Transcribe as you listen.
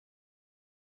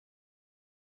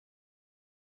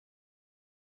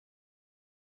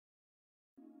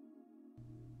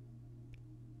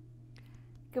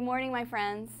Good morning, my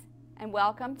friends, and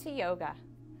welcome to yoga.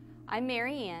 I'm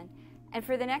Mary Ann, and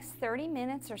for the next 30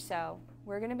 minutes or so,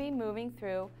 we're going to be moving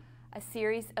through a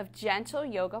series of gentle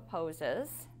yoga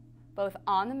poses, both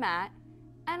on the mat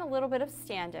and a little bit of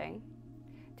standing,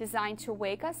 designed to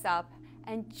wake us up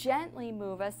and gently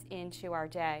move us into our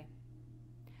day.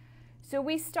 So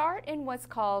we start in what's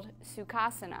called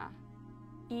Sukhasana,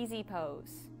 easy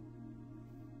pose.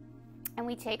 And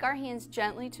we take our hands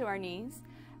gently to our knees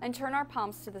and turn our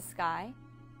palms to the sky,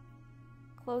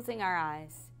 closing our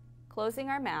eyes, closing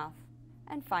our mouth,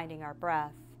 and finding our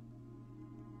breath.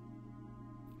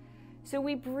 So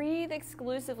we breathe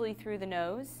exclusively through the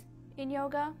nose in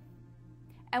yoga,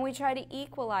 and we try to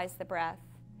equalize the breath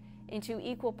into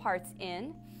equal parts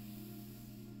in,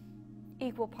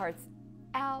 equal parts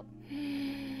out.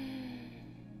 And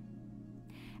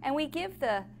we give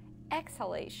the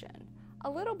exhalation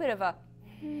a little bit of a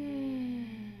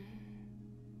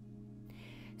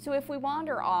So if we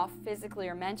wander off physically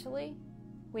or mentally,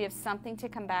 we have something to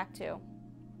come back to.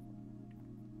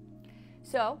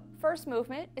 So, first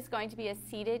movement is going to be a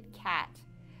seated cat.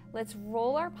 Let's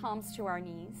roll our palms to our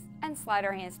knees and slide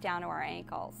our hands down to our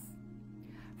ankles.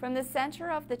 From the center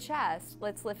of the chest,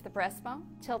 let's lift the breastbone,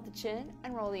 tilt the chin,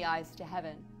 and roll the eyes to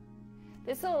heaven.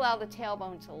 This will allow the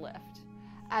tailbone to lift.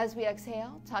 As we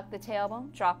exhale, tuck the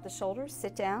tailbone, drop the shoulders,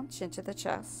 sit down, chin to the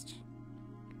chest.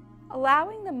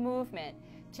 Allowing the movement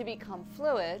to become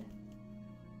fluid,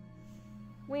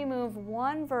 we move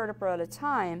one vertebra at a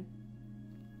time,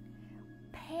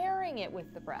 pairing it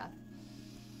with the breath,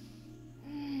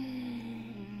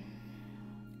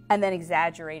 and then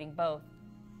exaggerating both,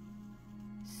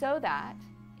 so that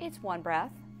it's one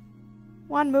breath,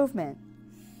 one movement.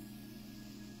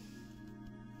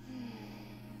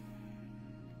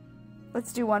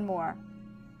 Let's do one more.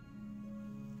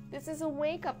 This is a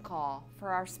wake-up call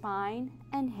for our spine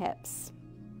and hips.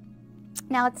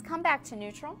 Now let's come back to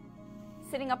neutral,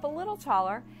 sitting up a little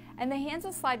taller, and the hands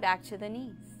will slide back to the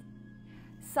knees.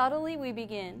 Subtly, we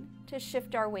begin to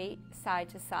shift our weight side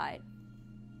to side.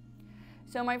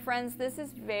 So my friends, this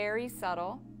is very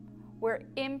subtle. We're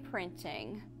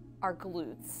imprinting our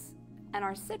glutes and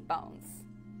our sit bones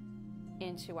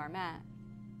into our mat.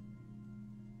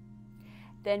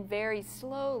 Then very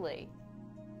slowly,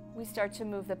 we start to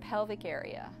move the pelvic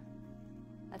area.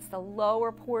 That's the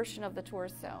lower portion of the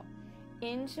torso,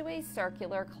 into a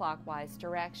circular clockwise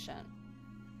direction.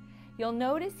 You'll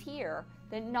notice here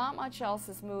that not much else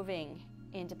is moving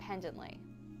independently.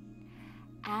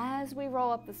 As we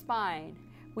roll up the spine,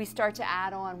 we start to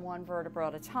add on one vertebra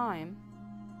at a time,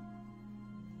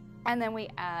 and then we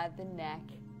add the neck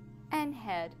and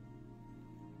head.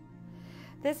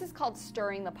 This is called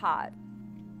stirring the pot.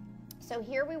 So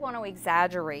here we want to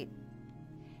exaggerate,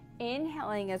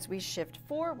 inhaling as we shift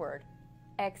forward,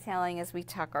 exhaling as we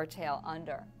tuck our tail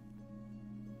under.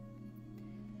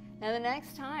 Now the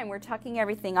next time we're tucking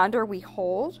everything under, we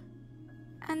hold,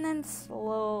 and then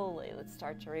slowly let's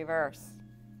start to reverse.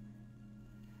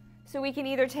 So we can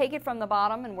either take it from the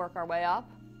bottom and work our way up,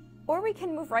 or we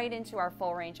can move right into our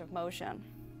full range of motion.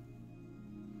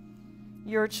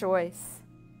 Your choice.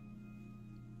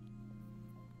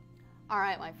 All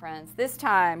right, my friends, this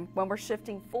time when we're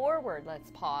shifting forward,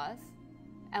 let's pause,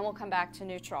 and we'll come back to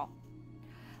neutral.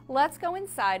 Let's go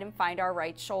inside and find our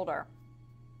right shoulder.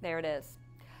 There it is.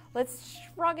 Let's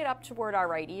shrug it up toward our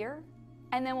right ear,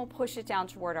 and then we'll push it down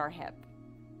toward our hip.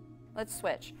 Let's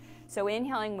switch. So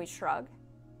inhaling, we shrug.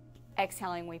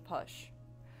 Exhaling, we push.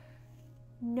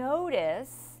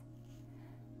 Notice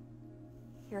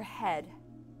your head.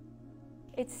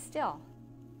 It's still.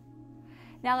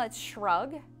 Now let's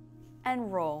shrug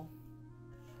and roll.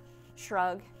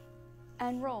 Shrug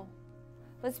and roll.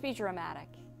 Let's be dramatic.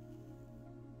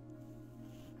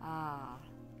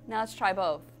 Now let's try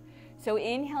both. So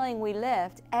inhaling, we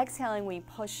lift. Exhaling, we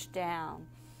push down.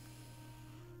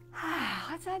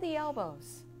 Let's add the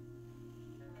elbows.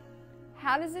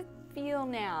 How does it feel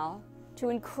now to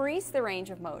increase the range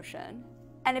of motion?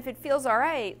 And if it feels all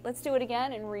right, let's do it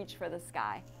again and reach for the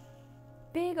sky.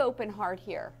 Big open heart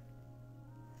here.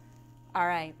 All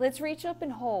right, let's reach up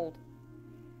and hold.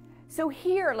 So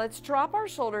here, let's drop our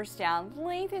shoulders down,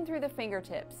 lengthen through the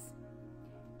fingertips.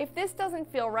 If this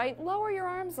doesn't feel right, lower your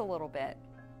arms a little bit.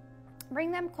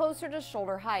 Bring them closer to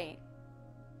shoulder height.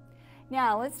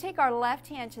 Now, let's take our left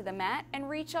hand to the mat and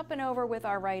reach up and over with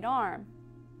our right arm.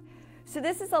 So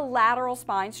this is a lateral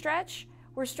spine stretch.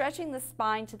 We're stretching the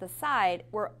spine to the side.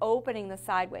 We're opening the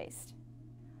side waist.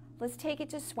 Let's take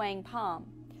it to swaying palm.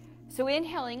 So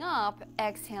inhaling up,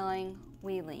 exhaling,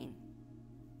 we lean.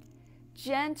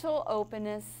 Gentle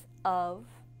openness of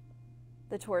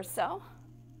the torso,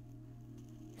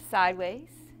 sideways,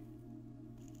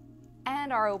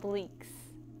 and our obliques.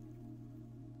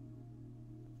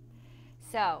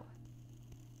 So,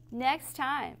 next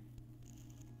time,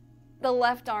 the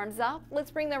left arm's up. Let's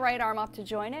bring the right arm up to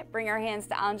join it. Bring our hands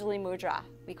to Anjali Mudra.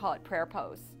 We call it prayer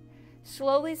pose.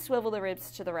 Slowly swivel the ribs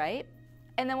to the right,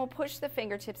 and then we'll push the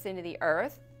fingertips into the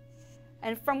earth.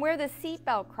 And from where the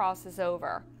seatbelt crosses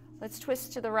over, let's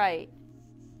twist to the right.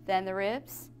 Then the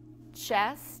ribs,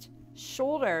 chest,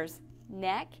 shoulders,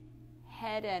 neck,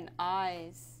 head, and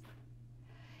eyes.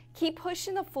 Keep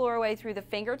pushing the floor away through the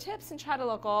fingertips and try to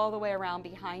look all the way around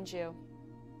behind you.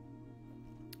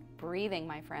 Breathing,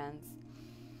 my friends.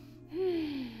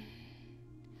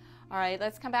 All right,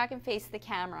 let's come back and face the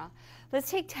camera. Let's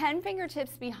take 10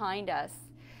 fingertips behind us.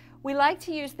 We like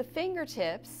to use the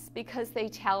fingertips because they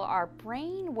tell our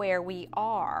brain where we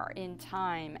are in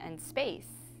time and space,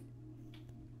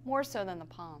 more so than the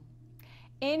palm.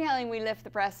 Inhaling, we lift the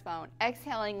breastbone.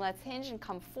 Exhaling, let's hinge and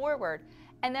come forward,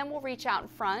 and then we'll reach out in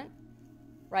front,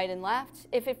 right and left.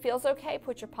 If it feels okay,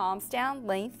 put your palms down,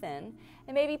 lengthen,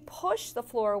 and maybe push the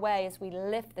floor away as we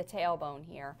lift the tailbone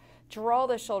here. Draw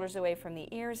the shoulders away from the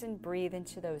ears and breathe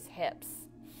into those hips.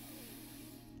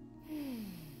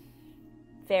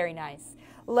 Very nice.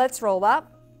 Let's roll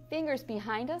up, fingers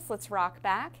behind us. Let's rock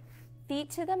back, feet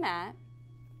to the mat,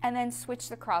 and then switch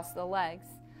the cross of the legs.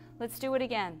 Let's do it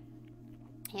again.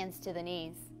 Hands to the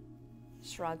knees.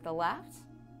 Shrug the left,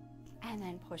 and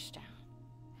then push down,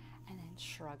 and then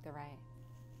shrug the right.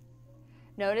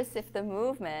 Notice if the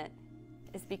movement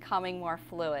is becoming more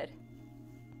fluid.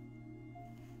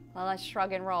 Well, let's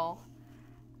shrug and roll.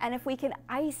 And if we can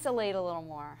isolate a little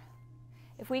more,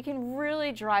 if we can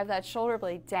really drive that shoulder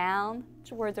blade down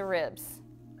toward the ribs,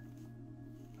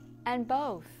 and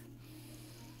both.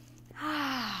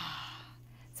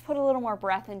 Let's put a little more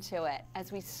breath into it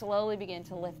as we slowly begin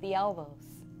to lift the elbows.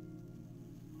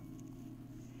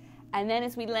 And then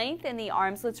as we lengthen the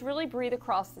arms, let's really breathe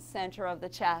across the center of the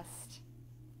chest.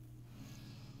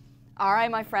 All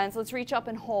right, my friends, let's reach up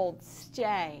and hold.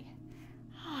 Stay.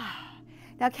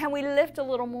 Now, can we lift a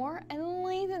little more and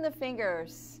lengthen the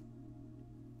fingers?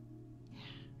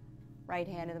 Right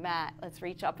hand to the mat. Let's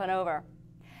reach up and over.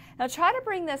 Now, try to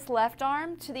bring this left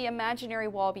arm to the imaginary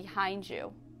wall behind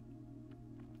you.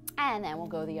 And then we'll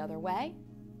go the other way.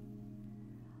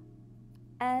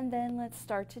 And then let's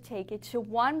start to take it to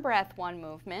one breath, one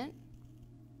movement.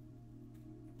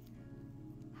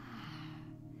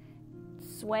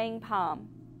 Swaying palm.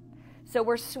 So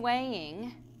we're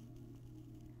swaying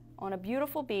on a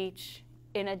beautiful beach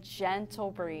in a gentle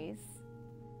breeze.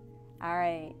 All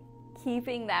right,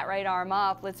 keeping that right arm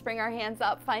up. Let's bring our hands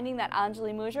up, finding that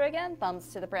Anjali Mudra again, thumbs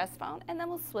to the breastbone, and then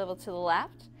we'll swivel to the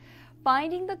left.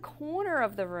 Finding the corner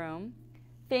of the room,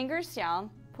 fingers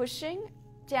down, pushing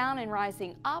down and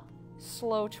rising up,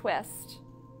 slow twist.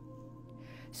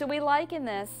 So we liken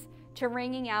this to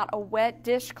wringing out a wet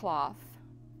dishcloth.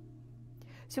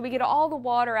 So we get all the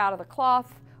water out of the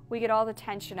cloth, we get all the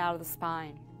tension out of the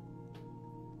spine.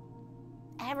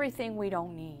 Everything we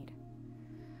don't need.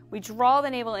 We draw the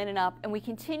navel in and up, and we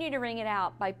continue to wring it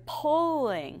out by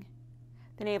pulling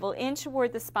the navel in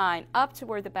toward the spine, up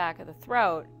toward the back of the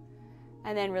throat,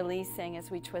 and then releasing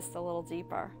as we twist a little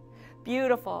deeper.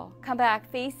 Beautiful. Come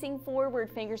back, facing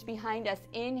forward, fingers behind us.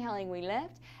 Inhaling, we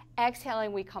lift.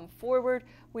 Exhaling, we come forward.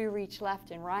 We reach left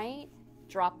and right.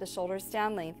 Drop the shoulders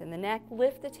down, lengthen the neck,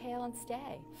 lift the tail, and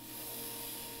stay.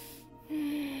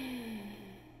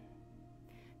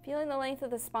 Feeling the length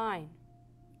of the spine.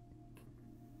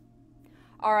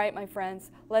 All right, my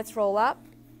friends, let's roll up.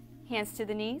 Hands to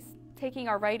the knees, taking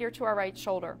our right ear to our right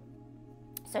shoulder.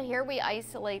 So here we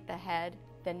isolate the head,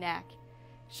 the neck.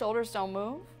 Shoulders don't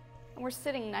move, and we're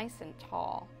sitting nice and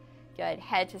tall. Good.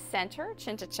 Head to center,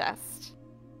 chin to chest.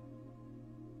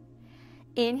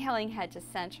 Inhaling, head to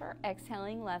center.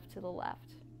 Exhaling, left to the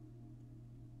left.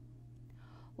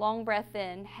 Long breath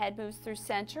in, head moves through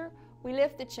center. We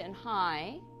lift the chin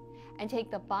high and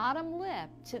take the bottom lip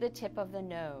to the tip of the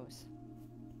nose.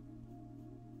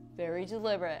 Very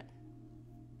deliberate.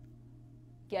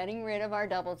 Getting rid of our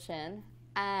double chin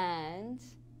and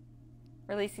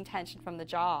releasing tension from the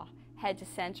jaw. Head to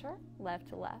center, left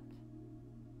to left.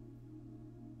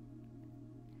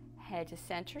 Head to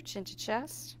center, chin to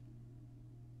chest.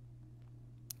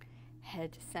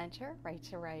 Head to center, right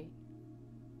to right.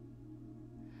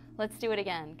 Let's do it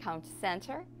again. Come to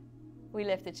center. We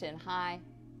lift the chin high,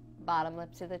 bottom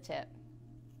lip to the tip.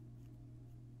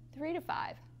 3 to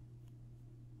 5.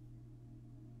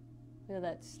 Feel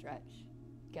that stretch.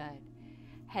 Good.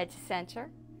 Head to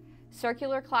center.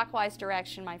 Circular clockwise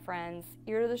direction, my friends.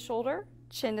 Ear to the shoulder,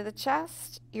 chin to the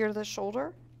chest, ear to the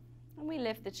shoulder. And we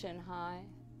lift the chin high.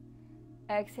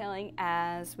 Exhaling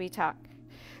as we tuck.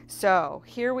 So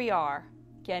here we are,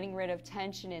 getting rid of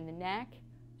tension in the neck,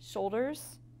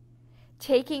 shoulders,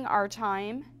 taking our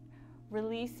time,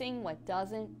 releasing what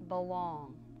doesn't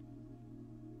belong.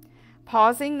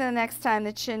 Pausing the next time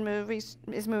the chin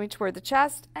is moving toward the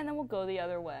chest, and then we'll go the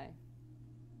other way.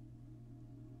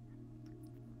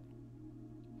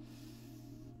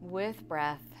 With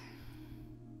breath.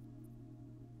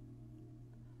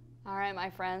 All right, my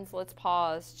friends, let's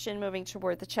pause. Chin moving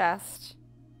toward the chest.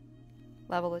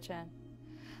 Level the chin.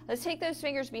 Let's take those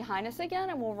fingers behind us again,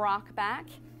 and we'll rock back,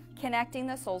 connecting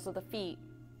the soles of the feet.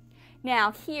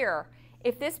 Now here,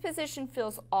 if this position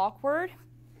feels awkward,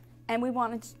 and we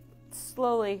want to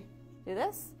slowly do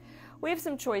this, we have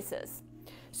some choices.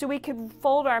 So we could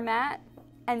fold our mat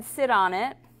and sit on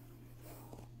it,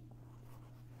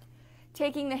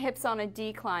 taking the hips on a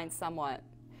decline somewhat.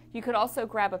 You could also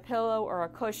grab a pillow or a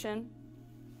cushion.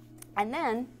 And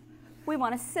then we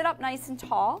want to sit up nice and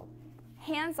tall,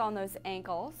 hands on those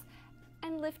ankles,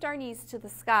 and lift our knees to the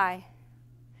sky.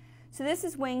 So this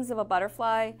is wings of a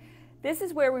butterfly. This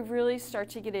is where we really start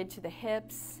to get into the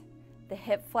hips, the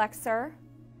hip flexor,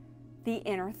 the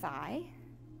inner thigh.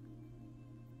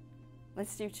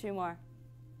 Let's do 2 more.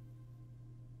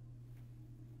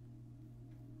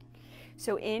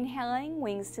 So inhaling,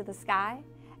 wings to the sky.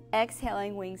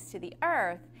 Exhaling, wings to the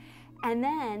earth. And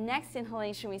then next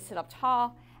inhalation, we sit up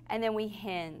tall, and then we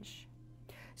hinge.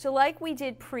 So like we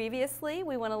did previously,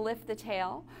 we want to lift the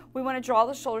tail. We want to draw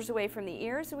the shoulders away from the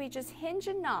ears, so we just hinge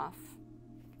enough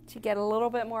to get a little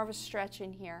bit more of a stretch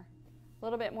in here. A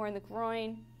little bit more in the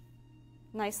groin.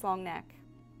 Nice long neck.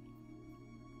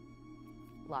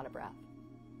 A lot of breath.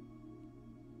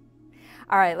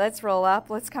 All right, let's roll up.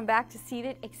 Let's come back to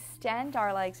seated. Extend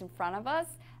our legs in front of us,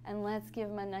 and let's give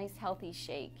them a nice healthy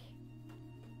shake.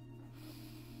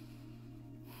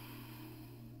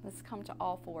 Let's come to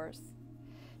all fours.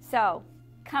 So,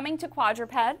 coming to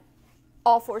quadruped,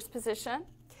 all fours position.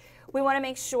 We want to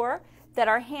make sure that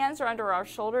our hands are under our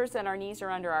shoulders and our knees are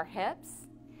under our hips.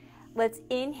 Let's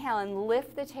inhale and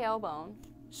lift the tailbone.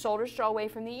 Shoulders draw away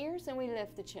from the ears, and we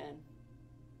lift the chin.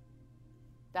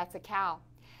 That's a cow.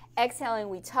 Exhaling,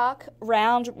 we tuck,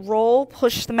 round, roll,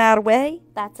 push the mat away.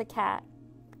 That's a cat.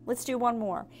 Let's do 1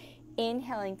 more.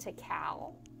 Inhaling to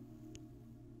cow.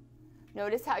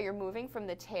 Notice how you're moving from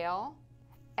the tail.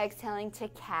 Exhaling to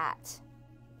cat.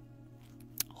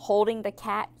 Holding the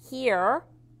cat here,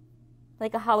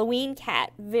 like a Halloween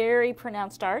cat, very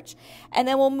pronounced arch. And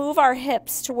then we'll move our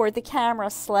hips toward the camera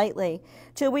slightly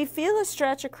till we feel a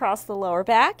stretch across the lower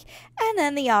back, and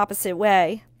then the opposite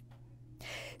way.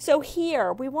 So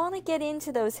here, we want to get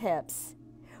into those hips.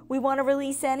 We want to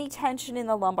release any tension in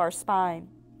the lumbar spine.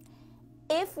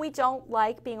 If we don't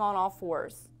like being on all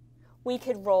fours, we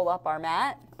could roll up our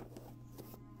mat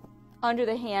under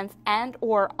the hands and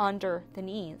or under the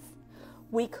knees.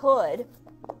 We could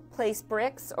place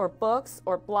bricks or books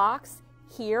or blocks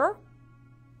here.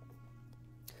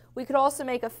 We could also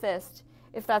make a fist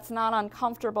if that's not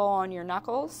uncomfortable on your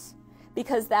knuckles,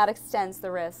 because that extends the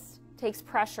wrist, takes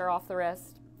pressure off the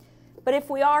wrist. But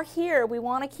if we are here, we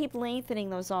want to keep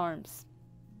lengthening those arms.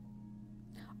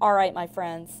 All right, my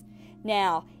friends.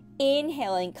 Now,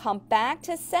 inhaling, come back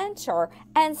to center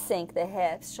and sink the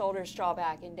hips. Shoulders draw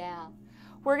back and down.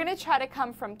 We're going to try to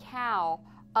come from cow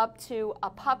up to a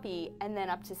puppy and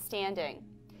then up to standing.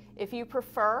 If you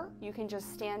prefer, you can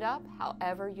just stand up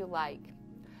however you like.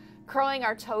 Curling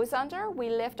our toes under, we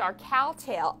lift our cow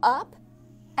tail up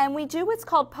and we do what's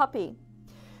called puppy.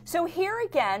 So here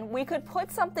again, we could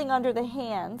put something under the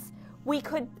hands. We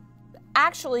could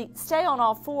actually stay on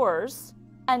all fours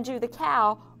and do the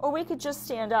cow, or we could just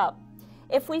stand up.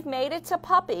 If we've made it to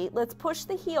puppy, let's push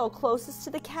the heel closest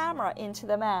to the camera into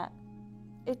the mat.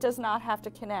 It does not have to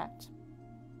connect.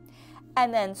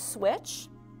 And then switch.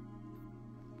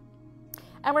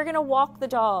 And we're going to walk the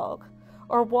dog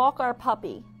or walk our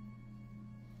puppy.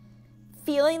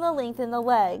 Feeling the length in the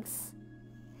legs.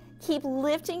 Keep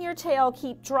lifting your tail,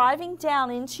 keep driving down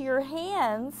into your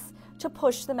hands to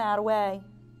push the mat away.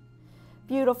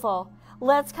 Beautiful.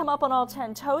 Let's come up on all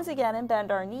 10 toes again and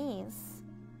bend our knees.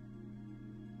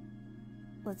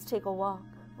 Let's take a walk.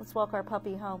 Let's walk our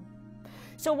puppy home.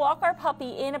 So walk our puppy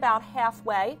in about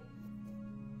halfway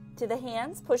to the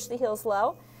hands, push the heels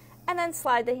low, and then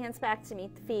slide the hands back to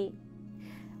meet the feet.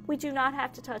 We do not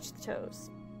have to touch the toes.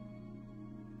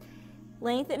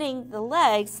 Lengthening the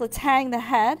legs, let's hang the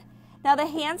head. Now the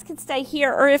hands can stay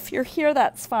here, or if you're here,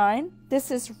 that's fine. This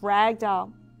is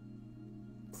ragdoll.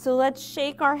 So let's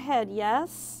shake our head,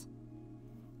 yes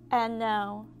and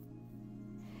no.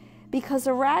 Because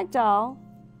a ragdoll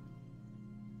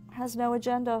has no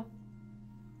agenda.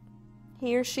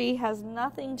 He or she has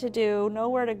nothing to do,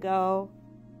 nowhere to go.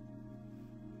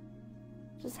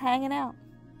 Just hanging out.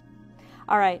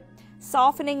 All right,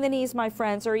 softening the knees, my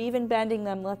friends, or even bending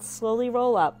them. Let's slowly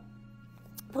roll up.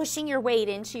 Pushing your weight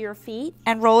into your feet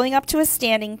and rolling up to a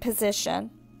standing position.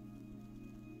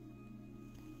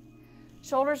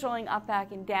 Shoulders rolling up,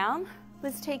 back, and down.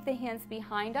 Let's take the hands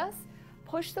behind us,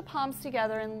 push the palms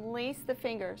together, and lace the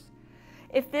fingers.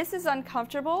 If this is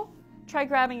uncomfortable, try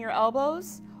grabbing your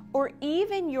elbows or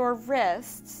even your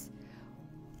wrists.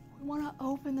 We want to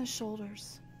open the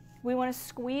shoulders. We want to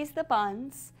squeeze the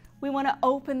buns. We want to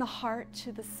open the heart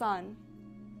to the sun.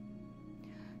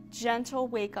 Gentle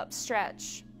wake-up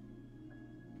stretch.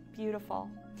 Beautiful.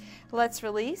 Let's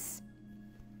release.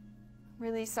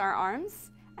 Release our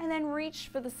arms and then reach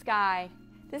for the sky.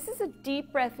 This is a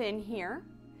deep breath in here.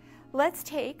 Let's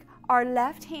take our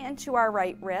left hand to our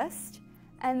right wrist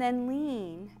and then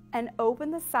lean and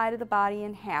open the side of the body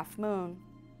in half moon.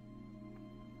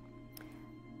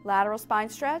 Lateral spine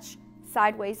stretch,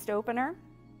 side waist opener.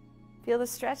 Feel the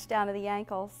stretch down to the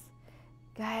ankles.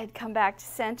 Good. Come back to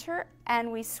center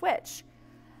and we switch.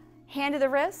 Hand to the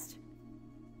wrist,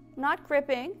 not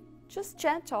gripping, just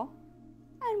gentle.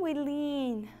 And we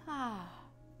lean.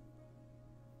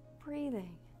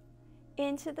 Breathing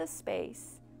into the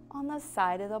space on the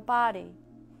side of the body.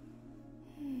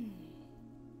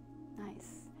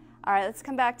 Nice. All right, let's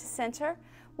come back to center.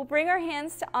 We'll bring our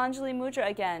hands to Anjali Mudra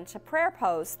again, to prayer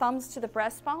pose, thumbs to the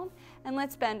breastbone, and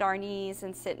let's bend our knees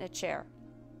and sit in a chair.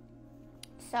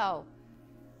 So,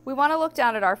 we want to look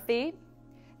down at our feet.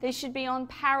 They should be on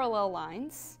parallel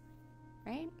lines,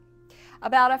 right?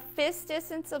 About a fist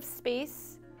distance of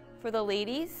space for the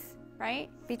ladies, right,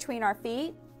 between our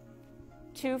feet.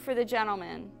 2 for the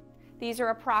gentlemen. These are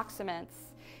approximates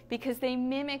because they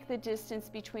mimic the distance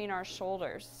between our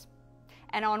shoulders.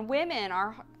 And on women,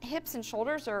 our hips and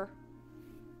shoulders are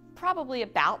probably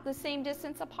about the same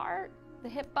distance apart. The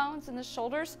hip bones and the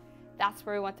shoulders, that's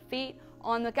where we want the feet.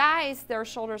 On the guys, their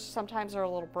shoulders sometimes are a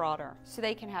little broader, so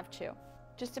they can have 2.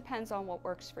 Just depends on what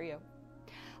works for you.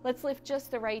 Let's lift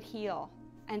just the right heel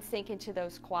and sink into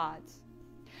those quads.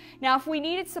 Now, if we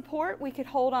needed support, we could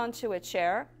hold on to a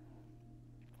chair.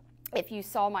 If you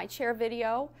saw my chair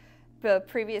video,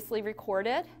 previously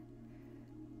recorded,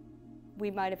 we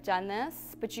might have done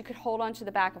this, but you could hold on to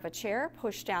the back of a chair,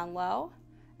 push down low,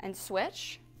 and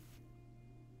switch.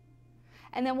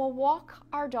 And then we'll walk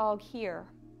our dog here,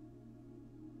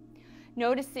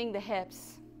 noticing the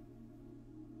hips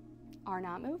are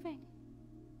not moving,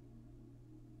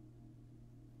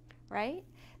 right?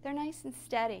 They're nice and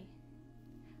steady,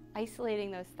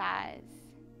 isolating those thighs,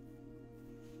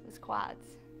 those quads.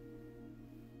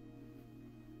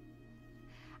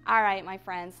 All right, my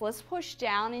friends, let's push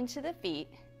down into the feet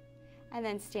and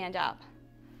then stand up.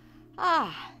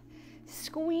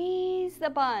 Squeeze the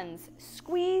buns,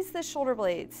 squeeze the shoulder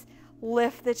blades,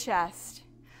 lift the chest.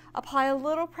 Apply a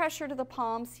little pressure to the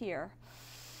palms here.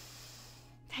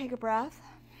 Take a breath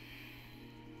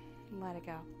and let it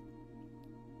go.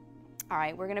 All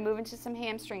right, we're going to move into some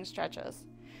hamstring stretches.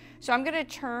 So I'm going to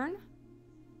turn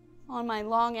on my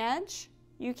long edge.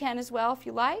 You can as well if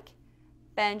you like.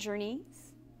 Bend your knees.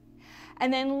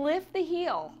 And then lift the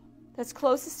heel that's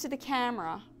closest to the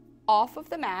camera off of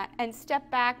the mat and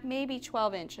step back maybe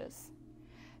 12 inches.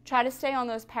 Try to stay on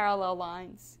those parallel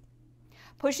lines.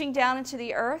 Pushing down into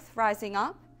the earth, rising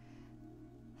up.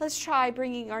 Let's try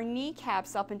bringing our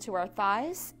kneecaps up into our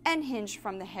thighs and hinge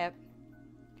from the hip.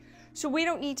 So we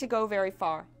don't need to go very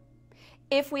far.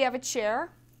 If we have a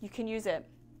chair, you can use it.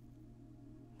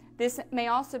 This may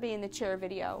also be in the chair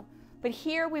video, but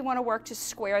here we want to work to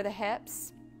square the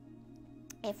hips.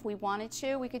 If we wanted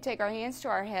to, we could take our hands to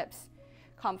our hips,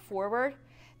 come forward,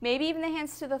 maybe even the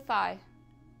hands to the thigh.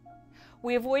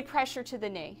 We avoid pressure to the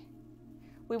knee.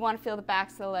 We want to feel the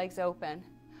backs of the legs open.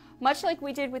 Much like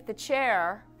we did with the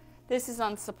chair, this is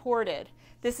unsupported.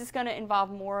 This is going to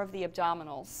involve more of the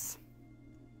abdominals.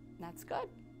 That's good.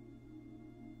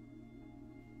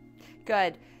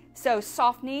 Good. So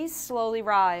soft knees, slowly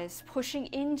rise, pushing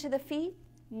into the feet,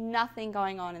 nothing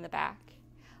going on in the back.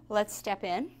 Let's step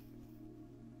in.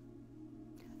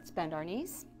 Let's bend our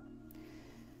knees.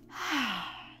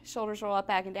 Shoulders roll up,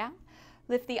 back and down.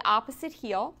 Lift the opposite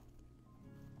heel.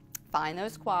 Find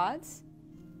those quads.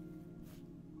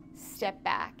 Step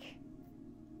back.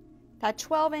 About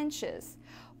 12 inches.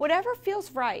 Whatever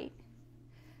feels right.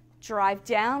 Drive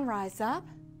down, rise up.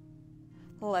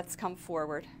 Let's come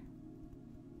forward.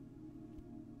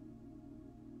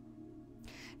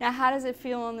 Now, how does it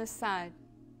feel on this side?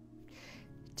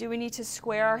 Do we need to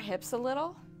square our hips a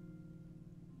little?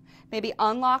 Maybe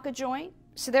unlock a joint.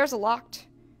 So there's a locked,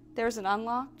 there's an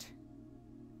unlocked.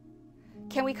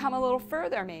 Can we come a little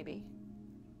further maybe?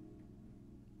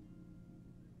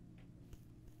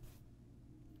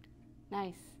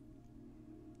 Nice.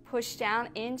 Push down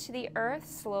into the earth,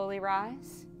 slowly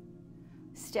rise.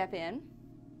 Step in.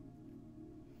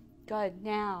 Good.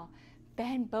 Now,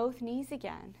 bend both knees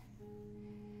again.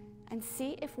 And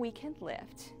see if we can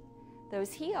lift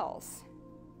those heels.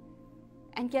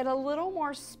 And get a little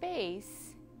more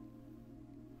space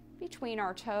between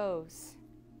our toes.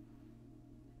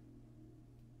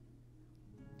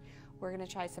 We're going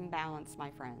to try some balance, my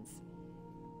friends.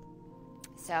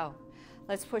 So,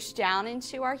 let's push down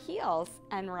into our heels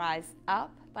and rise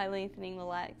up by lengthening the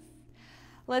legs.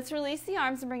 Let's release the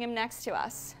arms and bring them next to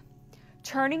us.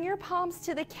 Turning your palms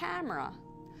to the camera.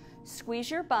 Squeeze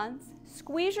your buns,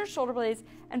 squeeze your shoulder blades,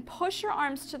 and push your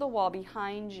arms to the wall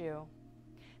behind you.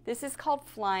 This is called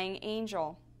flying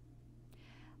angel.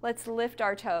 Let's lift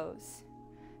our toes.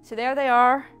 So there they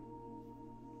are.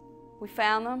 We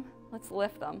found them. Let's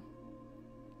lift them.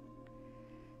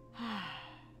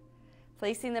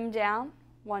 Placing them down,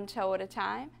 one toe at a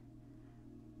time.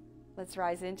 Let's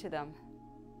rise into them.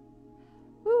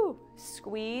 Woo!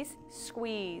 Squeeze,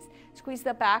 squeeze. Squeeze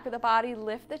the back of the body,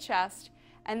 lift the chest,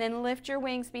 and then lift your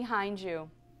wings behind you.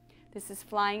 This is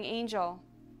flying angel.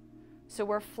 So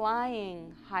we're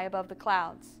flying high above the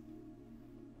clouds.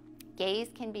 Gaze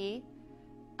can be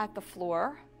at the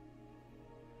floor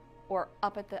or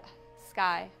up at the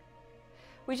sky.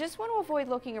 We just want to avoid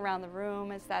looking around the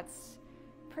room, as that's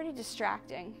pretty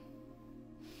distracting.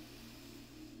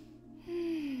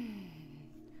 Whew.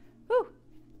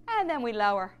 And then we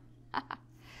lower.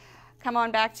 Come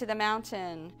on back to the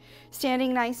mountain.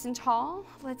 Standing nice and tall,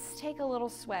 let's take a little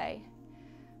sway.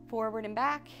 Forward and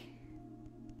back,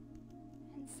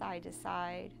 and side to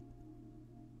side.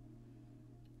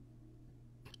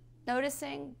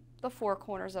 Noticing the four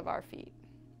corners of our feet.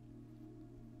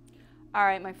 All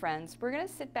right, my friends, we're going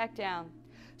to sit back down.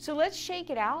 So let's shake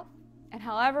it out, and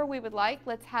however we would like,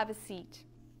 let's have a seat.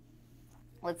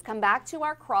 Let's come back to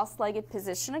our cross-legged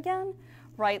position again,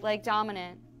 right leg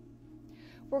dominant.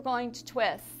 We're going to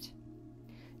twist.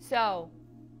 So,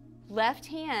 left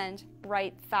hand,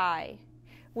 right thigh.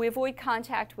 We avoid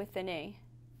contact with the knee.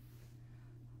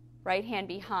 Right hand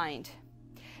behind.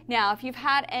 Now, if you've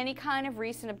had any kind of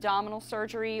recent abdominal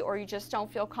surgery or you just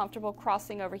don't feel comfortable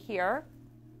crossing over here,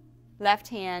 left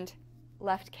hand,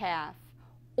 left calf,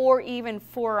 or even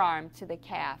forearm to the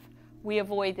calf. We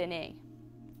avoid the knee,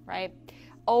 right?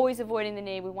 Always avoiding the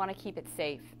knee. We want to keep it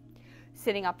safe.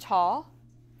 Sitting up tall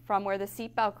from where the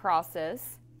seatbelt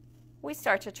crosses, we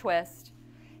start to twist.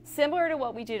 Similar to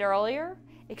what we did earlier,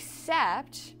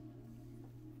 except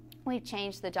we've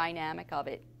changed the dynamic of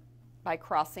it by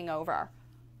crossing over.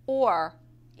 Or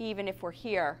even if we're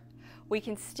here, we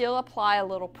can still apply a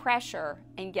little pressure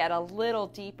and get a little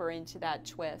deeper into that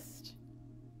twist.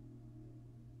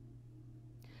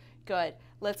 Good.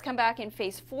 Let's come back and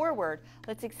face forward.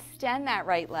 Let's extend that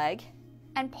right leg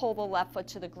and pull the left foot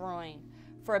to the groin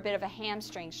for a bit of a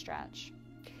hamstring stretch.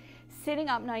 Sitting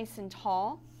up nice and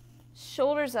tall,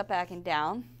 shoulders up, back, and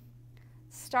down.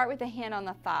 Start with the hand on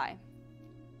the thigh.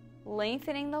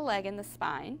 Lengthening the leg and the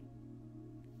spine.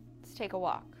 Let's take a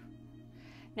walk.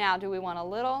 Now, do we want a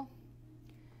little?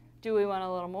 Do we want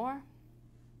a little more?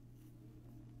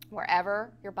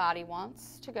 Wherever your body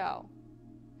wants to go.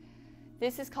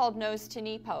 This is called nose to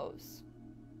knee pose.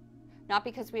 Not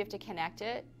because we have to connect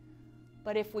it,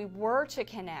 but if we were to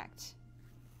connect,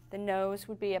 the nose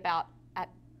would be about at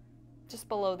just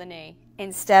below the knee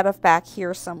instead of back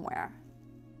here somewhere.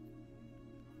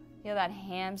 You know, that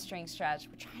hamstring stretch.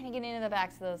 We're trying to get into the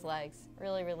backs of those legs.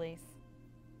 Really release.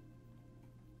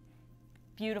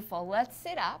 Beautiful. Let's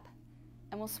sit up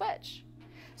and we'll switch.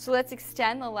 So let's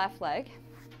extend the left leg.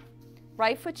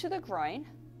 Right foot to the groin.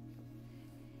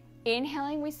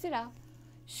 Inhaling, we sit up.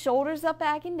 Shoulders up,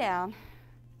 back, and down.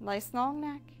 Nice long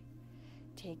neck.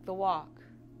 Take the walk.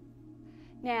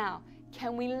 Now,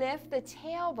 can we lift the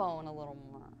tailbone a little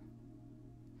more?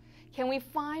 Can we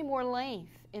find more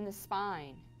length in the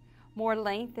spine? More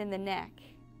length in the neck?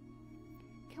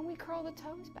 Can we curl the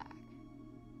toes back?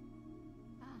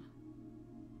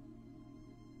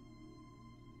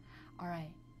 All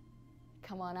right.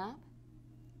 Come on up.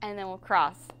 And then we'll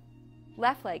cross.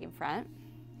 Left leg in front.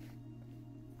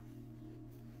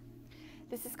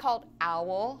 This is called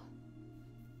owl,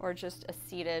 or just a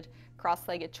seated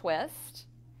cross-legged twist,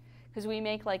 because we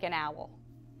make like an owl.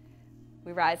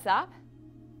 We rise up.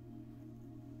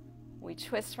 We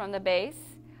twist from the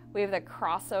base. We have the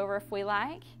crossover if we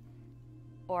like,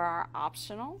 or our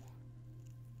optional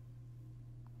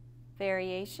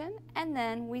variation, and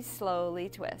then we slowly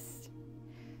twist.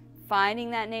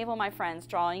 Finding that navel, my friends,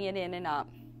 drawing it in and up.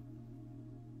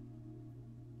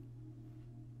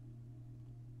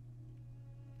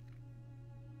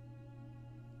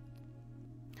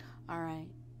 All right,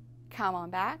 come on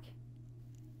back.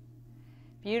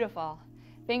 Beautiful.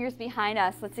 Fingers behind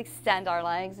us. Let's extend our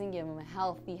legs and give them a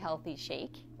healthy, healthy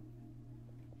shake.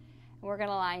 And we're going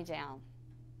to lie down.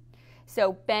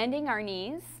 So bending our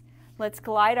knees, let's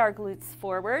glide our glutes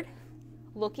forward,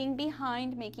 looking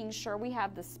behind, making sure we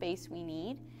have the space we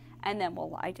need, and then we'll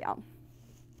lie down.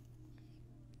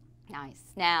 Nice.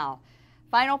 Now,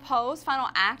 final pose, final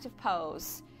active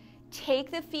pose.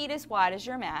 Take the feet as wide as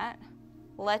your mat.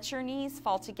 Let your knees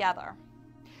fall together.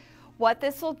 What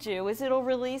this will do is it'll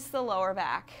release the lower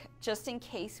back, just in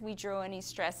case we drew any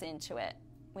stress into it.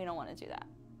 We don't want to do that.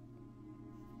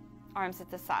 Arms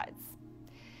at the sides.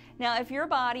 Now, if your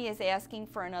body is asking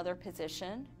for another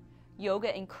position,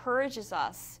 yoga encourages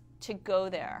us to go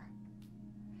there.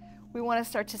 We want to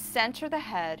start to center the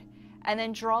head and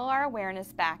then draw our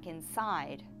awareness back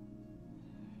inside.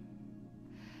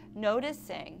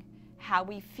 Noticing how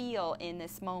we feel in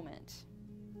this moment,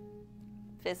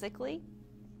 physically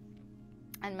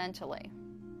and mentally.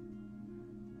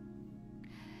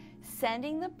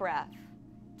 Sending the breath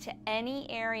to any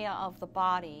area of the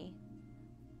body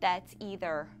that's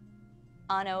either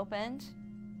unopened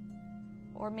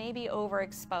or maybe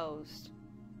overexposed.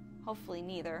 Hopefully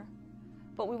neither.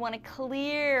 But we want to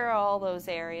clear all those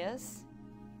areas,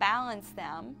 balance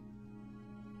them.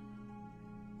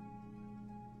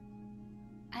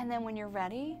 And then when you're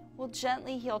ready, we'll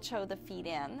gently heel-toe the feet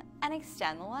in and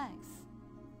extend the legs.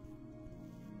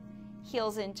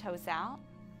 Heels in, toes out.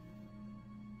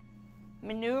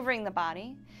 Maneuvering the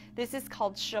body. This is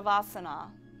called Shavasana,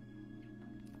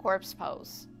 corpse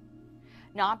pose.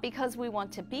 Not because we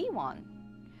want to be one,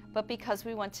 but because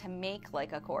we want to make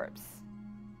like a corpse.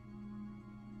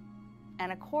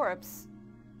 And a corpse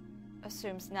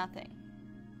assumes nothing.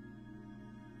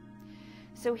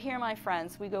 So here, my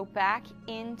friends, we go back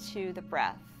into the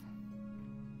breath.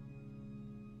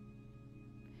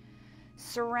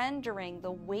 Surrendering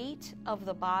the weight of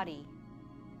the body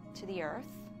to the earth.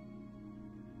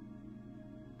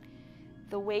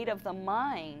 The weight of the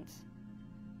mind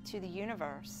to the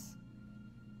universe.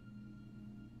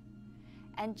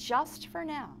 And just for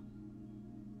now,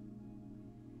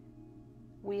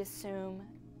 we assume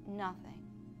nothing.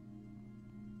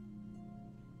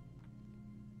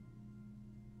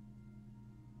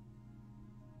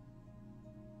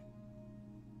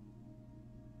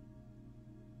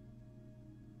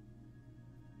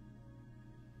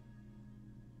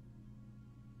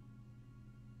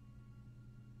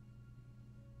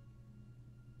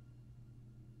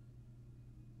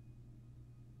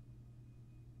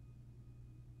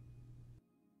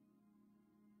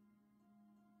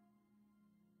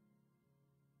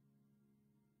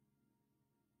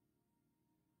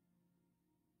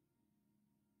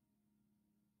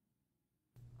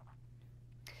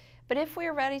 But if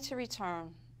we're ready to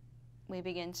return, we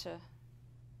begin to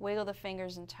wiggle the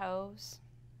fingers and toes,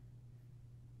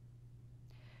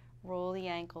 roll the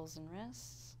ankles and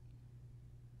wrists,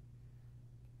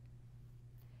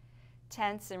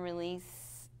 tense and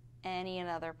release any and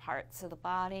other parts of the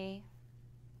body.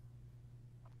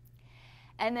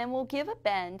 And then we'll give a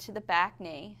bend to the back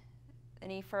knee, the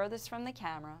knee furthest from the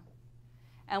camera,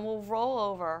 and we'll roll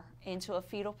over into a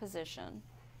fetal position.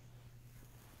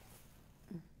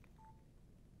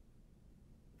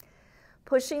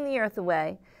 Pushing the earth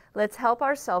away, let's help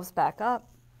ourselves back up.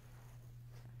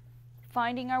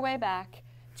 Finding our way back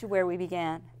to where we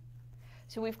began.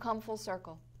 So we've come full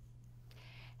circle.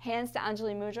 Hands to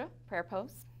Anjali Mudra, prayer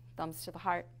pose, thumbs to the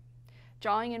heart.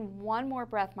 Drawing in one more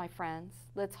breath, my friends.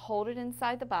 Let's hold it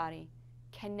inside the body,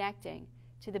 connecting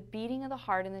to the beating of the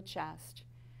heart in the chest.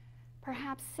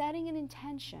 Perhaps setting an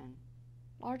intention,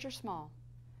 large or small,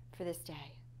 for this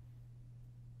day.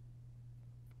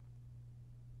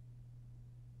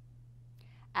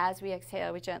 As we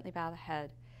exhale, we gently bow the head.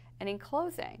 And in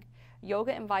closing,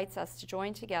 yoga invites us to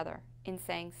join together in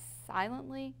saying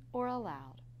silently or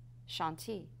aloud,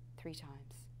 Shanti 3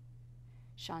 times.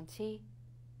 Shanti,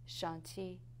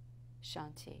 Shanti,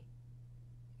 Shanti,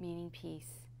 meaning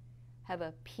peace. Have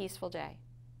a peaceful day.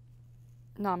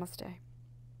 Namaste.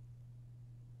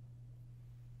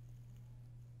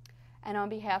 And on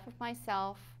behalf of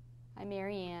myself, I'm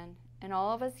Mary Ann, and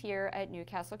all of us here at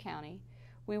Newcastle County,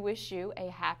 we wish you a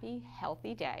happy,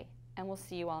 healthy day, and we'll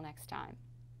see you all next time.